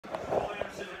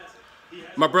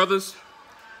My brothers,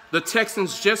 the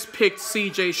Texans just picked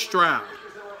C.J. Stroud,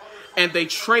 and they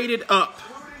traded up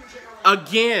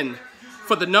again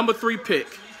for the number 3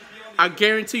 pick. I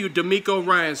guarantee you DeMeco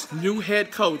Ryans, new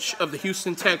head coach of the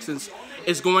Houston Texans,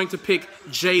 is going to pick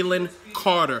Jalen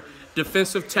Carter,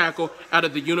 defensive tackle out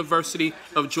of the University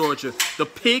of Georgia. The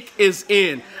pick is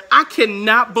in. I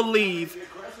cannot believe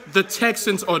the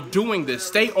Texans are doing this.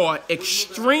 They are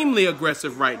extremely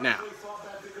aggressive right now.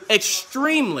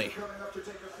 Extremely.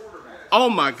 Oh,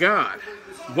 my God.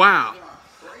 Wow.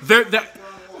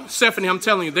 Stephanie, I'm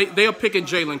telling you, they are picking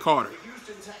Jalen Carter.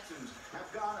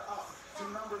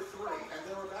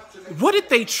 What did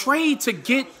they trade to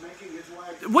get?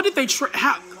 What did they trade?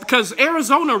 Because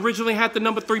Arizona originally had the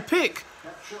number 3 pick.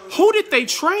 Who did they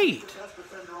trade?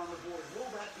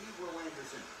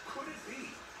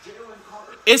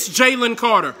 It's Jalen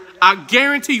Carter. I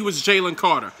guarantee you it's Jalen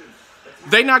Carter.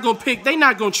 They're not gonna pick. They're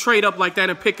not gonna trade up like that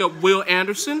and pick up Will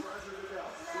Anderson.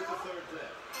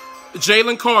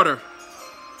 Jalen Carter.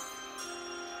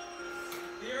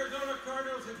 The Arizona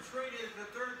Cardinals have traded the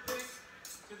 3rd pick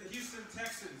to the Houston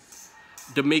Texans.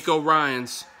 DeMeco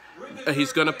Ryans.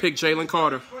 He's going to pick Jalen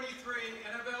Carter. 23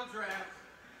 NFL draft.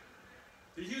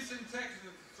 The Houston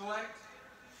Texans select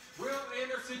Will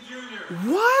Anderson Jr.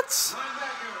 What?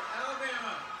 Linebacker,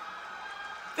 Alabama.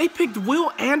 They picked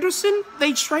Will Anderson?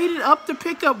 They traded up to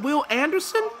pick up Will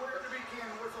Anderson?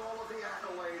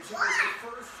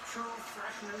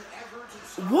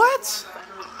 What?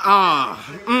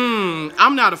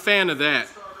 I'm not a fan of that.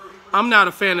 I'm not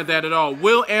a fan of that at all.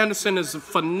 Will Anderson is a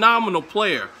phenomenal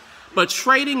player. But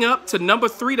trading up to number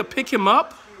 3 to pick him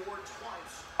up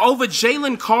over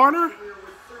Jalen Carter?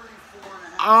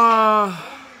 Nah.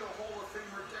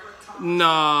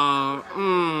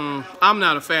 I'm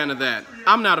not a fan of that.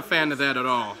 I'm not a fan of that at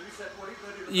all.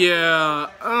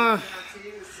 Yeah.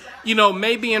 You know,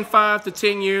 maybe in 5 to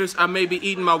 10 years, I may be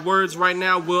eating my words right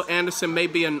now. Will Anderson may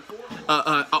be an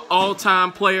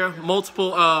all-time player,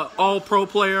 multiple all-pro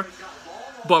player.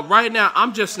 But right now,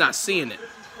 I'm just not seeing it.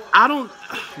 I don't...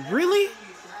 Really?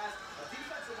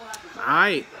 All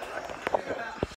right.